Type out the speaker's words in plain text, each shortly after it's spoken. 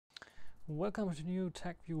Welcome to the new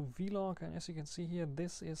TechView vlog, and as you can see here,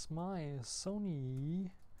 this is my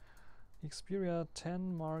Sony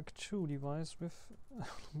Xperia10 Mark II device with a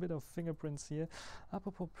bit of fingerprints here.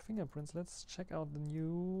 Apropos fingerprints, let's check out the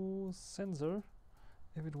new sensor.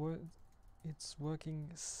 If it's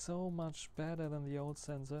working so much better than the old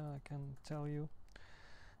sensor, I can tell you.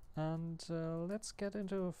 And let's get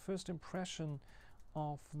into a first impression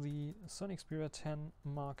of the Sony Xperia10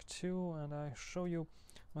 Mark II, and I show you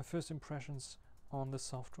my first impressions on the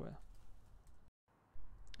software.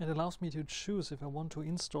 It allows me to choose if I want to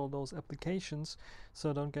install those applications so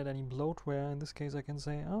I don't get any bloatware. In this case I can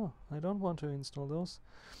say, oh, I don't want to install those,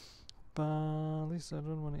 but at least I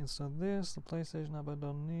don't want to install this. The PlayStation app I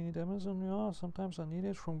don't need. Amazon, yeah, sometimes I need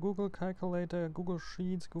it. From Google Calculator, Google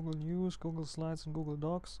Sheets, Google News, Google Slides and Google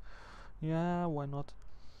Docs. Yeah, why not?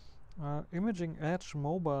 Imaging Edge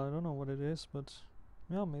Mobile, I don't know what it is, but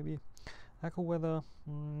yeah, maybe. AccuWeather,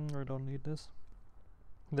 I don't need this.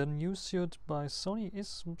 The news suite by Sony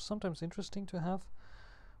is sometimes interesting to have.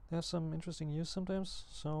 They have some interesting news sometimes,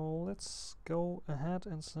 so let's go ahead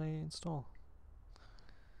and say install.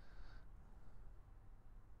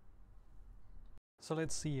 So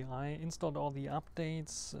let's see, I installed all the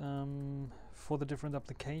updates for the different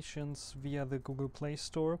applications via the Google Play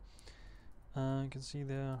Store. You can see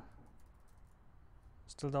they're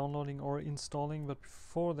still downloading or installing, but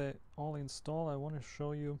before they all install, I want to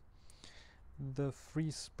show you the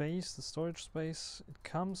free space, the storage space. It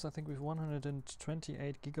comes, I think, with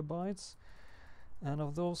 128 gigabytes, and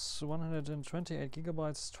of those 128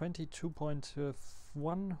 gigabytes,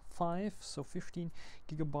 22.15, so 15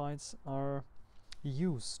 gigabytes are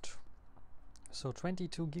used. So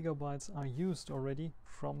 22 gigabytes are used already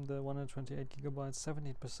from the 128 gigabytes,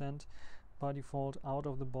 17% by default out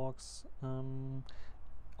of the box.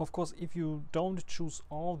 Of course, if you don't choose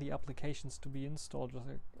all the applications to be installed,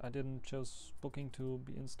 I didn't choose Booking to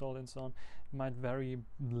be installed and so on, it might vary a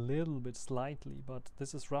little bit slightly, but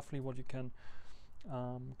this is roughly what you can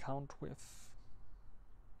count with.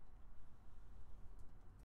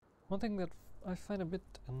 One thing that I find a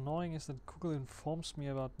bit annoying is that Google informs me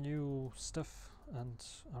about new stuff, and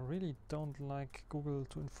I really don't like Google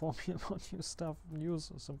to inform me about new stuff, news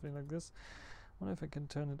or something like this. I wonder if I can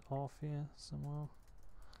turn it off here somehow.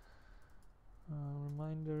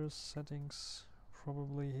 Reminders, settings,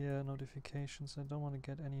 probably here, notifications. I don't want to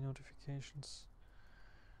get any notifications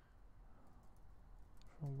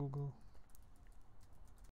from Google.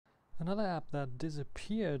 Another app that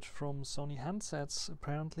disappeared from Sony handsets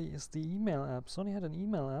apparently is the email app. Sony had an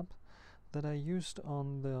email app that I used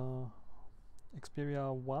on the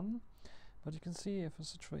Xperia 1, but you can see if I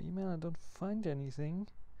search for email I don't find anything.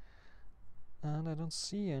 And I don't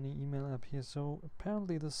see any email app here, so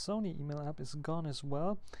apparently the Sony email app is gone as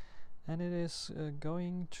well, and it is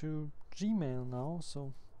going to Gmail now,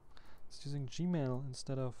 so it's using Gmail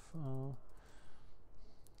instead of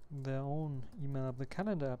their own email app. The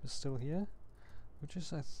calendar app is still here, which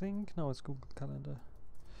is, I think, no, it's Google Calendar.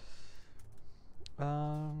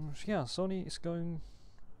 Yeah, Sony is going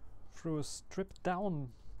through a strip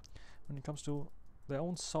down when it comes to their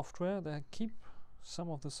own software. They keep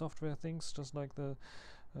some of the software things, just like the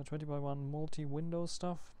 20x1 multi-window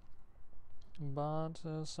stuff, but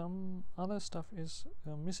some other stuff is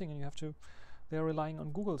missing, and you have to, they're relying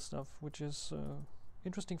on Google stuff, which is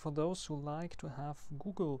interesting for those who like to have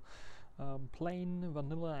Google plain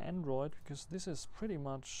vanilla Android, because this is pretty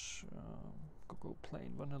much Google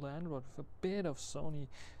plain vanilla Android with a bit of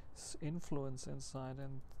Sony's influence inside,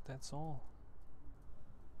 and that's all.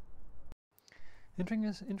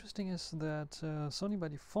 Interesting is that Sony by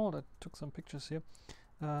default, I took some pictures here,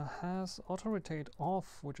 has auto rotate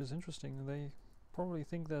off, which is interesting. They probably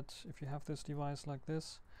think that if you have this device like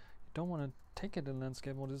this, you don't want to take it in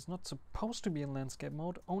landscape mode. It's not supposed to be in landscape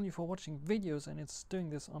mode, only for watching videos, and it's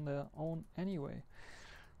doing this on their own anyway.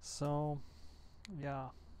 So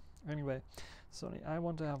yeah, anyway, Sony, I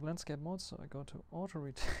want to have landscape mode, so I go to auto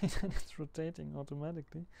rotate and it's rotating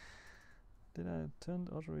automatically. Did I turn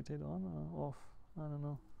auto rotate on or off? I don't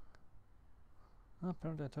know.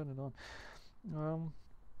 Apparently I turned it on.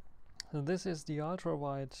 So this is the ultra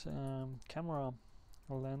wide camera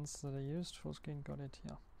lens that I used. Full screen, got it,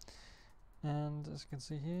 yeah. And as you can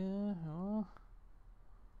see here,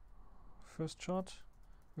 first shot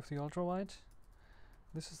with the ultra wide.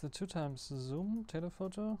 This is the 2x zoom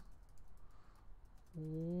telephoto.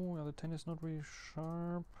 Oh, yeah, the 10 is not really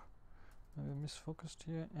sharp. Maybe misfocused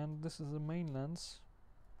here. And this is the main lens.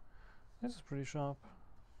 This is pretty sharp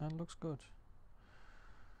and looks good.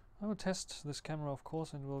 I will test this camera, of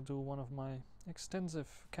course, and will do one of my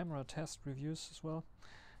extensive camera test reviews as well,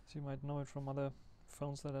 so you might know it from other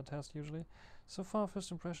phones that I test usually. So far,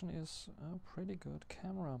 first impression is a pretty good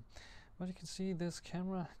camera. But you can see this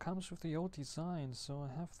camera comes with the old design. So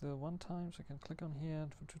I have the 1x, I can click on here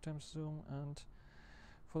for 2x zoom, and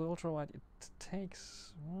for the ultra wide it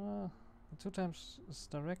takes 2x is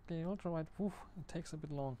directly ultra wide. Woof, it takes a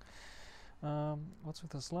bit long. What's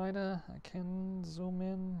with the slider? I can zoom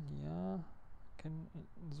in, yeah, I can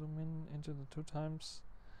zoom in into the 2x.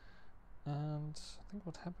 And I think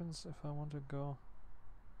what happens if I want to go,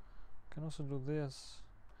 I can also do this.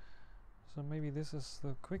 So maybe this is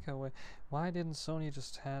the quicker way. Why didn't Sony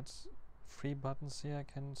just had 3 buttons here? I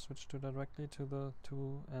can switch to directly to the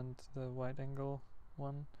 2 and the wide angle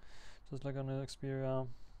one, just like on the Xperia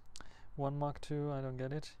 1 Mark II. I don't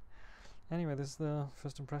get it. Anyway, this is the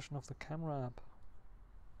first impression of the camera app.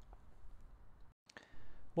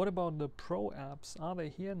 What about the Pro apps? Are they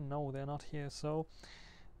here? No, they're not here. So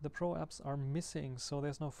the Pro apps are missing. So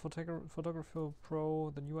there's no Photography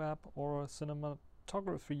Pro, the new app, or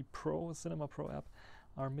Cinematography Pro, Cinema Pro app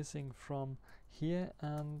are missing from here,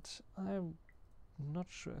 and I'm not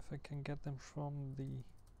sure if I can get them from the...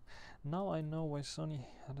 Now I know why Sony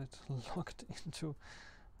had it locked into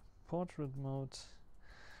portrait mode.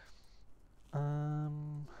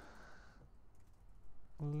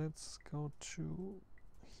 Let's go to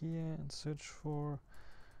here and search for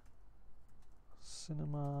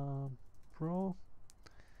Cinema Pro.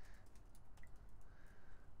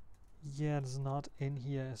 Yeah, it's not in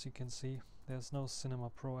here, as you can see. There's no Cinema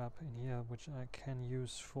Pro app in here, which I can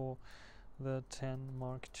use for the 10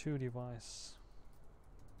 Mark II device.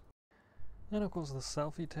 And of course the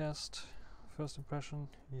selfie test. First impression,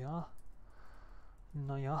 yeah.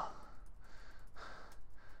 Naja.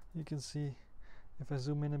 You can see if I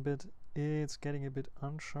zoom in a bit, it's getting a bit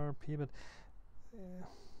unsharp here, but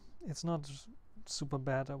it's not super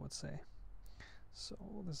bad, I would say. So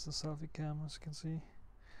this is the selfie cam, as you can see.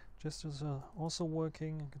 Gestures are also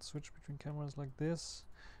working. I can switch between cameras like this,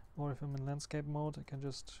 or if I'm in landscape mode, I can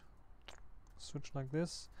just switch like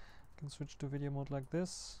this. I can switch to video mode like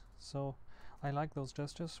this. So I like those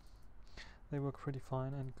gestures. They work pretty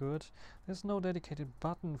fine and good. There's no dedicated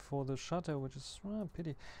button for the shutter, which is a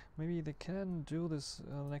pity. Maybe they can do this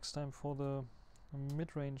next time for the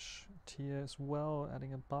mid-range tier as well,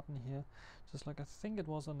 adding a button here, just like I think it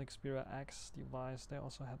was on the Xperia X device. They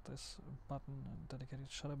also had this button, a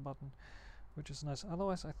dedicated shutter button, which is nice.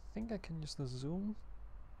 Otherwise, I think I can use the zoom,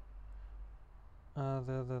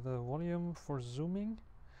 the volume for zooming,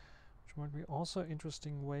 which might be also an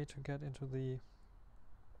interesting way to get into the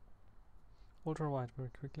ultra wide very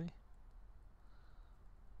quickly.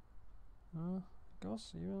 It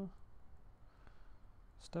goes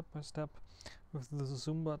step by step with the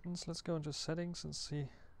zoom buttons. Let's go into settings and see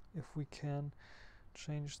if we can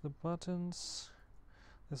change the buttons.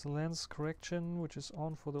 There's lens correction, which is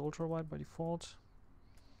on for the ultra wide by default,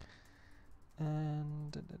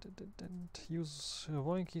 and use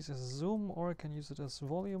volume keys as zoom, or I can use it as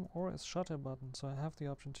volume or as shutter button. So I have the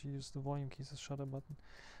option to use the volume keys as shutter button,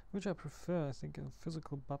 which I prefer. I think a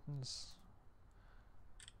physical button is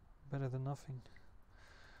better than nothing.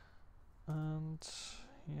 And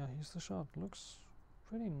yeah, here's the shot. Looks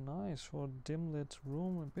pretty nice for a dim lit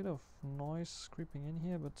room. A bit of noise creeping in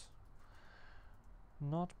here, but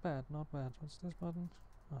not bad, not bad. What's this button?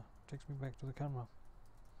 Takes me back to the camera.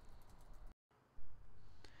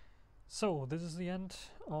 So this is the end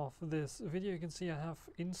of this video. You can see I have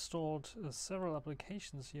installed several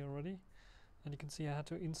applications here already, and you can see I had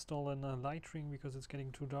to install a light ring because it's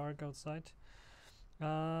getting too dark outside.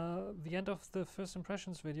 The end of the first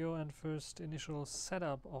impressions video and first initial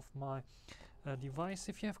setup of my device.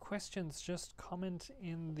 If you have questions, just comment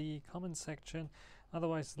in the comment section.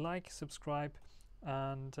 Otherwise, like, subscribe,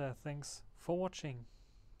 and thanks for watching.